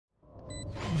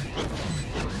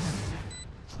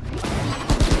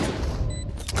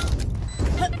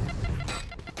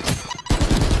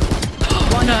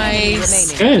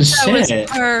Nice. Good That was shit.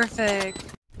 perfect.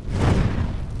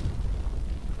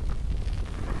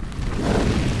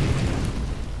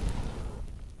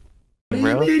 What do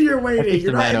you mean you're waiting?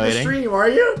 You're not in the stream, are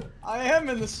you? I am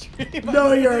in the stream.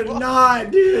 No, you're not,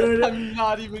 dude. I'm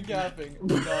not even capping. I'm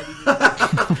not even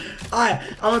capping. Alright,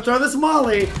 I'm gonna throw this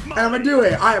Molly, and I'm gonna do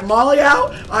it. Alright, Molly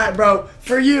out. Alright, bro,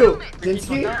 for you.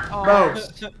 Dinsky?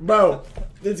 Bro,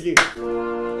 Dinsky.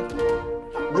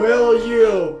 Will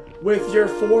you, with your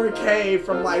 4K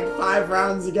from like 5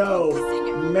 rounds ago,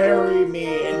 marry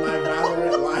me in my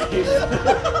Valorant life?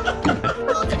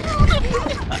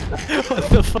 What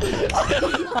the fuck?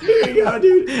 Here you go,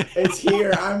 dude. It's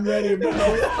here. I'm ready, bro.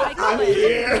 I'm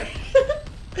here.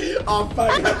 Oh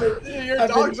fuck! Your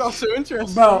dog's also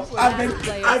interesting. Bro,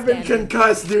 I've been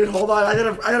concussed, dude. Hold on, I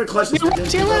gotta clutch this. I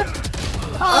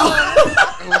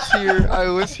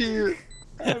was here.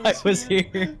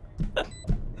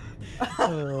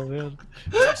 Oh man.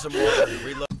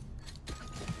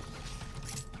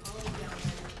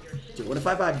 Dude, what if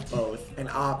I buy both, an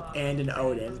Op and an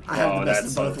Odin? I have the best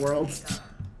of both worlds.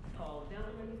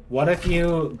 What if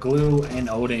you glue an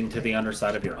Odin to the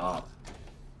underside of your Op?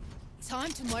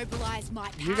 Time to mobilize my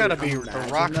You gotta be the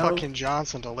Rock fucking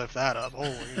Johnson to lift that up.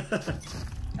 Holy.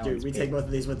 Dude, we take both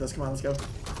of these with us. Come on, let's go.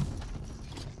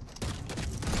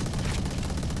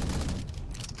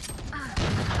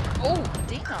 Oh,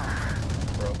 damn.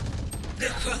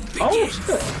 Oh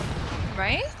shit!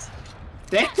 Right?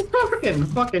 That's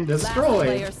fucking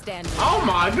destroyed. Oh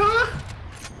my god!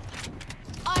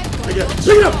 Pick it up! Pick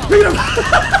it up! Pick it up!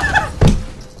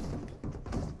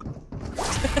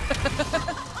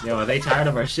 Yo, are they tired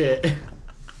of our shit?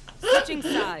 Switching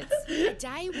sides. A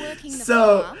day working the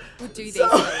So- farm would do these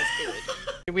girls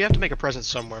good. We have to make a present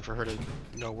somewhere for her to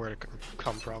know where to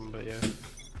come from, but yeah.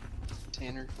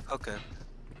 Tanner, okay.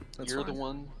 You're the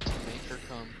one to make her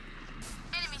come.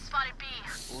 Enemy spotted B.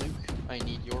 Luke, I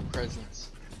need your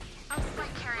presence.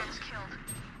 Spike carrier is killed.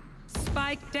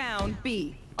 Spike down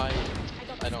B. I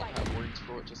don't have words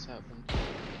for what just happened.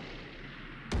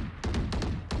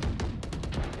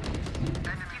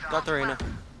 Got the arena.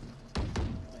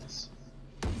 Nice.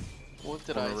 What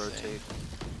did I say? Rotate.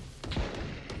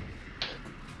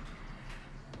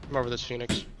 I'm over this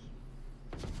Phoenix.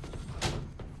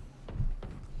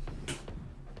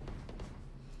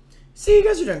 See, you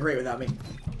guys are doing great without me.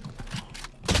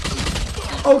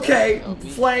 Okay,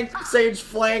 flank, Sage,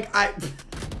 flank.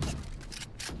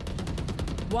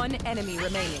 One enemy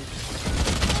remaining.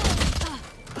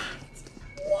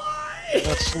 Why?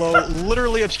 That slow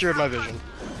literally obscured my vision.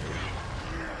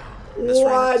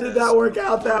 Why did that work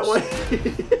out that way?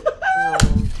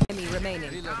 Enemy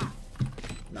remaining.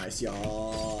 Nice,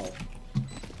 y'all.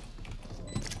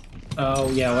 Oh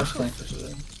yeah, let's play.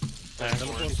 Ran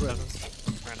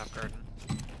off garden.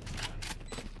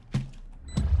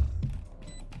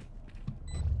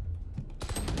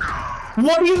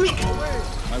 What do you mean?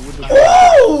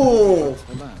 Oh!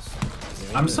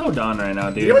 I'm so done right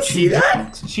now, dude. You don't see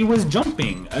that? She was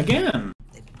jumping again.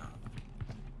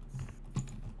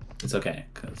 It's okay,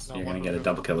 because you're gonna get a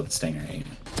double kill with the stinger.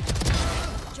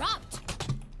 Dropped.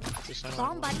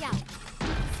 Bomb buddy out.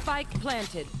 Spike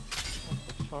planted.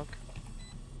 What the fuck?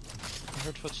 I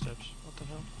heard footsteps. What the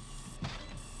hell?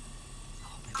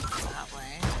 That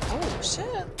way. Oh,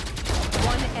 shit.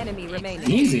 One enemy remaining.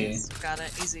 Easy. Got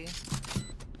it, easy.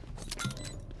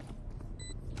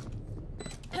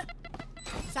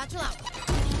 Satchel out.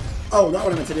 Oh, that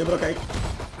would have meant to do, but okay.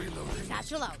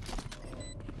 Satchel out.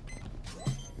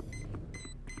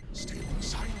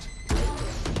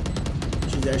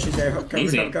 She's there. Cover,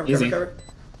 Easy, cover.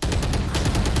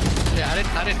 Yeah,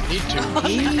 I didn't need to.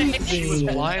 She was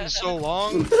blind so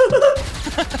long.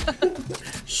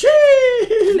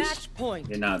 Sheesh! Match point.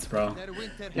 You're nuts, bro.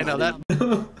 You know that.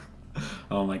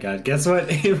 Oh my god, guess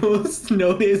what Abel's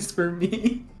noticed for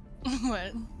me?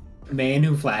 What? Man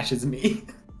who flashes me.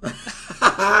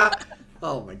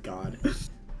 Oh my god.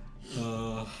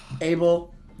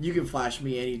 Abel, you can flash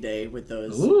me any day with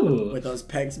those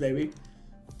pegs, baby.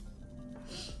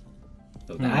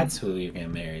 So that's who you're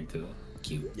getting married to.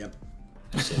 Cute. Yep.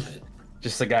 Ship it.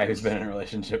 Just a guy who's been in a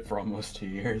relationship for almost 2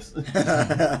 years. By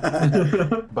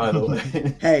the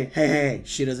way. Hey,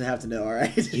 she doesn't have to know,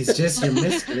 alright? He's just your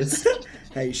mistress.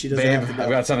 Hey, she doesn't Babe, have to know. I've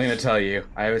got something to tell you.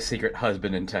 I have a secret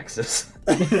husband in Texas.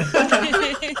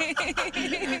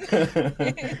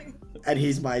 And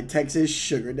he's my Texas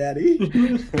sugar daddy.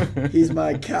 He's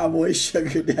my cowboy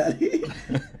sugar daddy.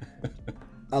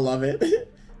 I love it.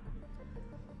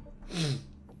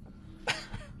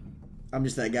 I'm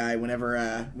just that guy.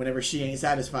 Whenever she ain't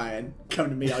satisfying, come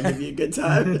to me. I'll give you a good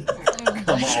time.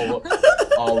 Come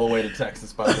all the way to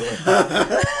Texas, by the way.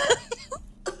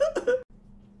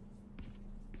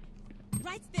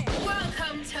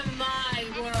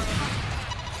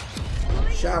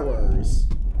 Showers.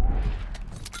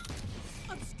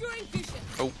 Obscuring vision.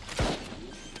 Oh.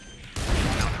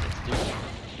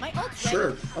 My ult's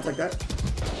Sure, I'll take that.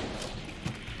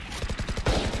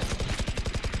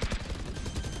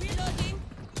 reloading.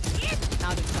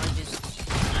 Out of charges.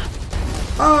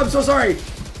 Oh, I'm so sorry.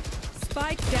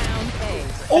 Spike down A.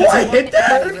 Oh, I hit Enemy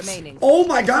that? remaining. Oh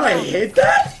my god, I hit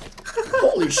that?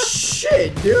 Holy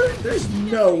shit, dude. There's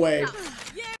no way.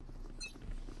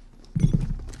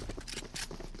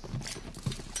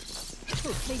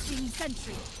 Placing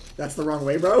sentry. That's the wrong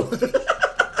way, bro.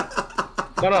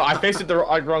 No, I faced it the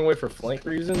wrong way for flank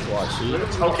reasons. Watch.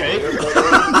 Okay.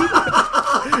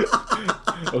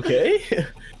 Okay.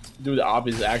 Dude, the op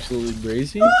is absolutely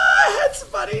crazy. That's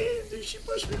funny. Dude, she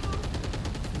pushed me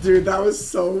off. Dude, that was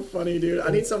so funny, dude.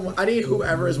 I need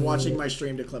whoever is watching my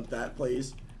stream to clip that,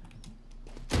 please.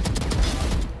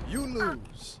 You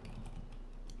lose.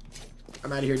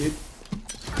 I'm out of here, dude.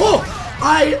 Oh!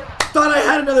 I thought I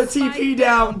had another TP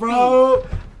down, bro.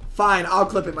 Fine, I'll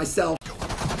clip it myself.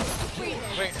 Wait,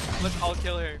 let's all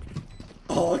kill her.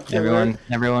 Oh, kill her.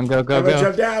 Everyone, go, go, Everyone go.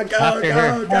 jump down, go, After go,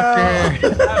 her, go.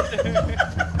 after her.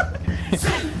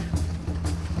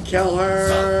 Kill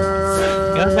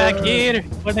her. Come back here.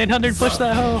 1-800 push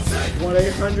that hoe.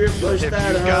 1-800 push If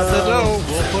that you hoe. got the dough,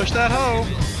 we'll push that hoe.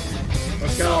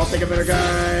 Let's go, I'll take a better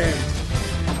guy.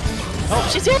 Oh,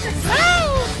 she's here.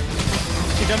 Oh!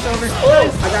 She jumped over. Oh,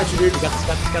 I got you, dude. Got this,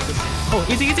 got this, got this. Oh,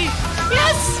 easy, easy.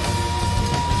 Yes!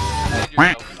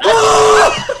 Oh!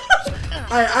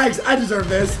 I deserve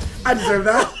this. I deserve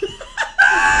that.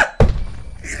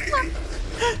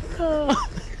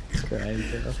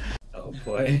 Oh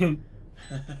boy.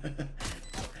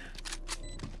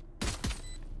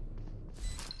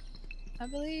 I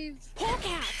believe.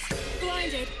 Hawkats.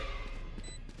 Blinded.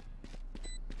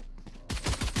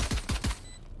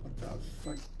 What the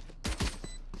fuck?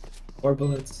 4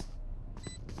 bullets.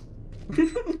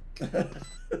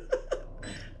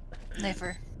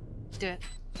 Knifer. Do it.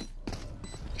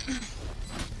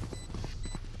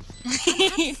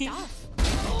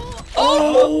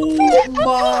 Oh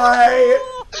my!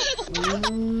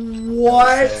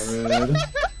 What?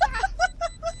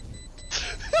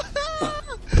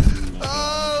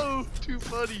 Oh, too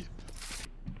funny.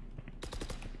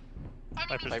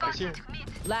 Viper's here.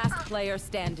 Last player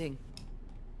standing.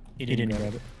 He didn't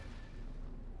grab it.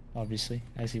 Obviously,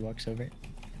 as he walks over it.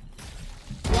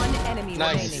 One enemy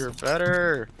Nice. remaining. You're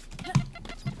better.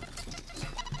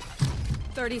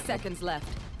 30 seconds left.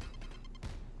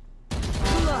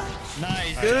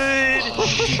 Nice. Good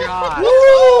shot.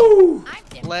 Woo!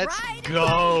 Let's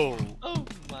go. Oh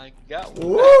my god.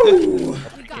 Woo!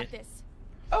 We got this.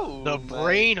 Oh. The my-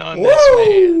 brain on this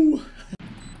man. Woo!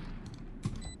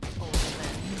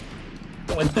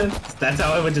 That's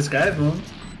how I would describe him.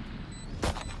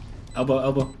 Elbow,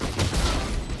 elbow.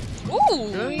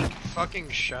 Ooh! Good fucking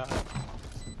shot.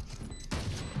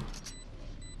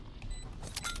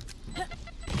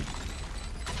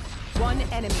 One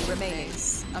enemy remaining.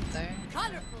 Nice. Up there.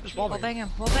 Just We'll bang him.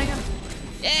 We'll bang him.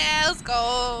 Yeah, let's go.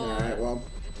 Alright, well.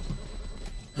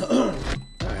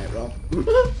 Alright, well.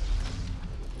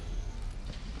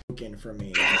 Looking for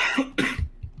me.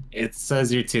 It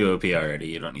says you're too OP already.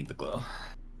 You don't need the glow.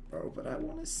 Bro, but I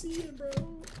want to see it, bro.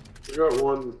 We got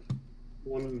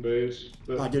one base.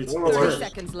 Oh, dude, it's 30 her.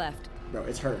 seconds left. Bro,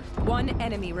 it's her. One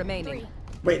enemy remaining.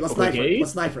 Wait, let's knife her. Okay.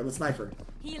 Let's knife her. Let's knife her.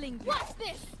 Healing. What's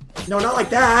this? No, not like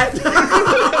that.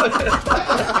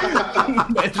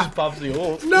 It just pops the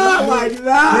ult. Not like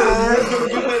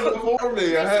that. Before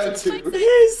me, I had to.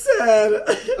 He said.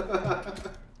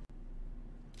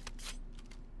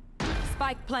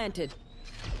 Spike planted.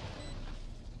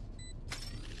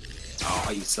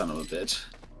 Oh, you son of a bitch.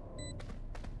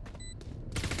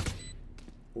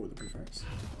 Oh, the prefix.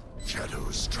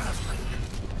 Shadows traveling.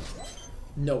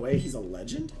 No way, he's a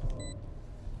legend?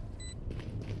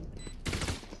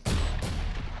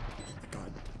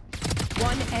 God.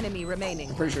 One enemy remaining.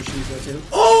 I'm pretty sure she's there too.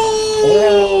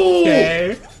 Oh!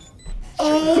 Okay.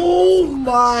 Oh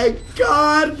my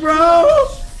god, bro!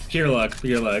 Pure luck,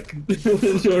 pure luck.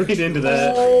 Don't read into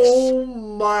that. Oh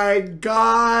my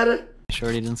god.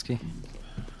 Shorty Dinsky.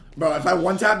 Bro, if I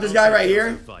one tap this guy right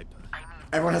here,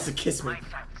 everyone has to kiss me.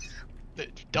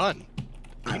 Done.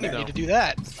 I You bet. need to do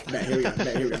that. Bet, here we go.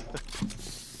 Bet, here we go.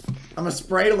 I'm gonna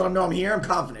spray to let them know I'm here. I'm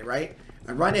confident, right?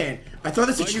 I run in. I throw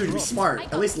this at you to be smart,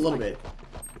 at least a little bit.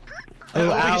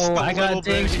 Oh, At least ow, a I little got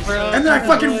bit. dinged, bro. And then I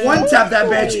fucking one tap that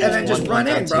bitch and then just One run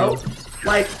in, tap bro. too.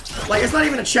 Like it's not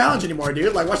even a challenge anymore,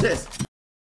 dude. Like, watch this.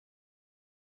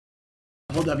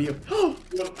 Hold W.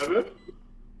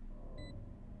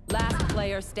 Last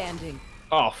player standing.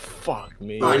 Oh, fuck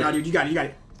me. Alright, no, dude, you got it, you got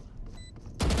it.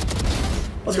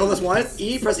 Let's go, let's one.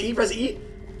 E, press E, press E.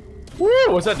 Woo,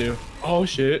 what's that do? Oh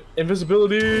shit.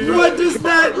 Invisibility. What does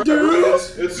that do?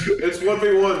 It's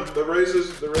 1v1. The race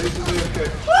is AFK.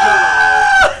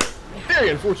 Very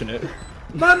unfortunate.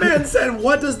 My man said,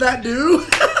 what does that do?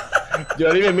 Dude,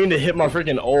 I didn't even mean to hit my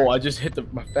freaking ult. I just hit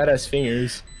my fat ass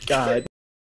fingers. God.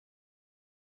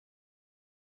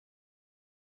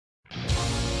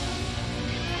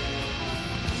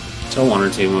 Still 1 or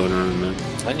 2 moving around, man.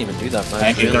 I didn't even do that much.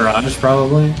 Thank you, Garage,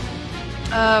 probably.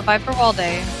 Viper all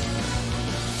day.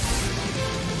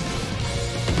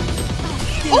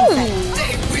 Ooh!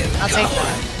 I'll take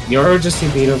that. You're just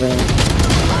TP'd over there.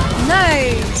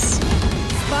 Nice!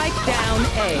 Spike down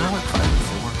A.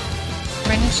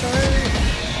 Running short.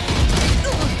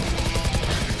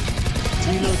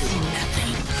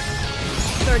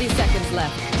 30 seconds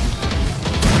left.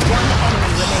 One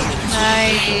enemy remaining.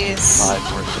 Nice. 5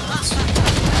 more shots.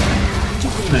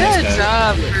 Good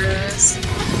job, Bruce.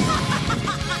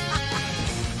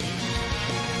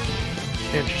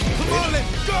 Interesting.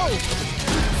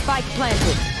 Spike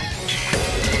planted.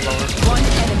 One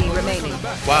enemy remaining.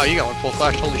 Wow, you got one full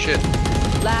flash. Holy shit.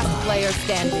 Last player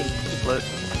standing. Lit.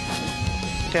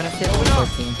 Tanner.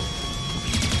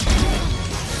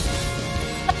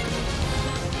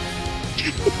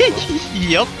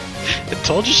 Yep. I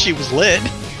told you she was lit.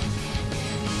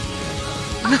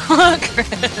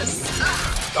 Chris.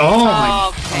 Oh my.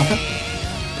 Okay.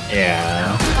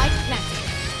 Yeah.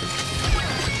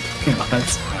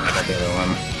 That's the other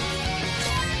one.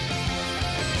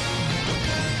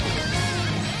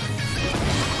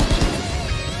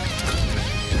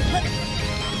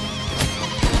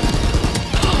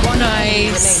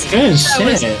 Nice. Good That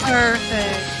was shit.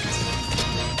 perfect.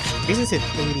 This is 80.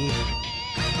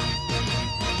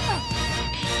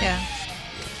 Yeah.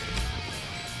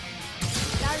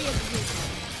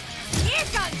 Here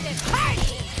comes the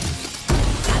party!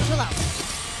 Satchel out.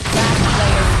 Last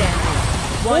player standing.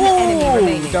 One enemy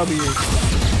remaining. W.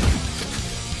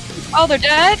 Oh, they're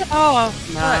dead? Oh,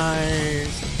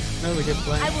 Nice. That was a good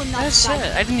play. I will not oh shit.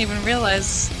 die. I didn't even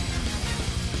realize.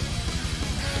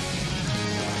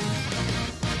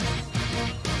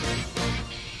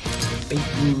 Here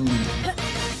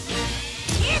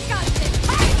comes the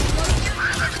party!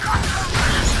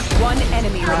 One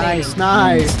enemy remaining.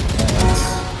 Nice.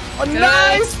 Oh,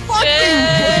 nice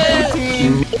fucking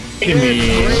team.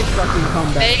 Great fucking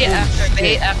comeback. Bait Holy after shit.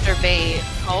 bait after bait.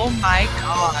 Oh my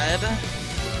god.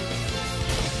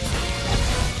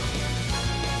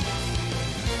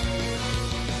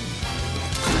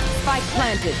 Spike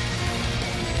planted.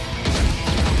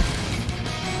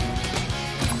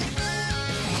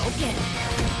 Okay.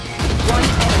 One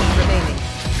enemy remaining.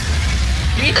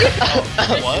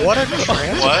 What a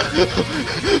trans. What?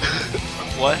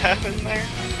 What happened there?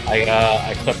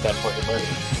 I clipped that for you, buddy.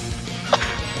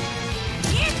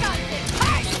 Here comes the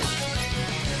party!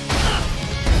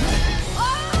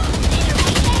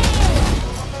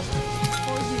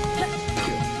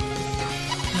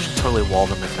 Totally wall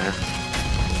them in there.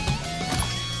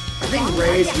 I think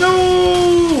Ray's.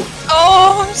 No!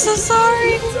 Oh, I'm so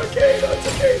sorry. It's okay, it's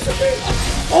okay, it's okay.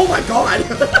 Oh my god!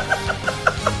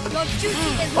 Your duty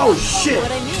is Oh shit!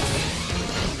 what I mean.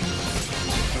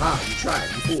 Ah, you tried,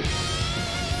 you fool.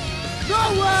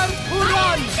 Nowhere to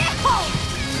run!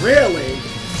 Really?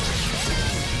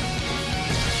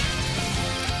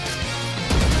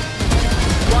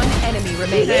 One enemy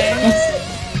remaining.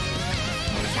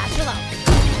 Satchel out.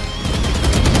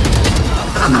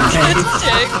 Good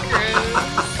shit, Chris.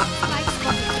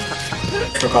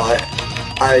 Recall it.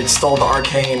 I stole the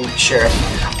arcane sheriff.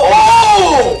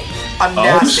 Oh! I'm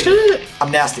nasty. Shit.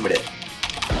 I'm nasty with it.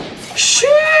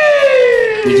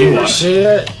 Shit! Did you watch it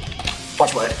yet?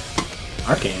 Watch what?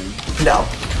 Arcane. No.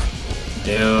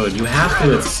 Dude, you have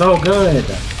to. It's so good.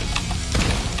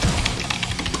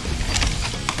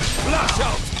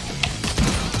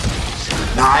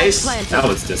 Nice. That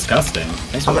was disgusting.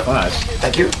 Thanks for the flash.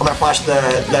 Thank you. I'm gonna flash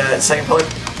the second pillar.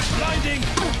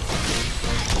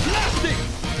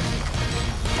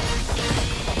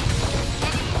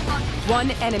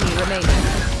 One enemy remaining.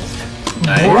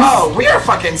 Nice. Bro, we are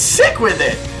fucking sick with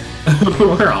it.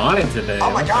 We're on it today.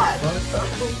 Oh my god.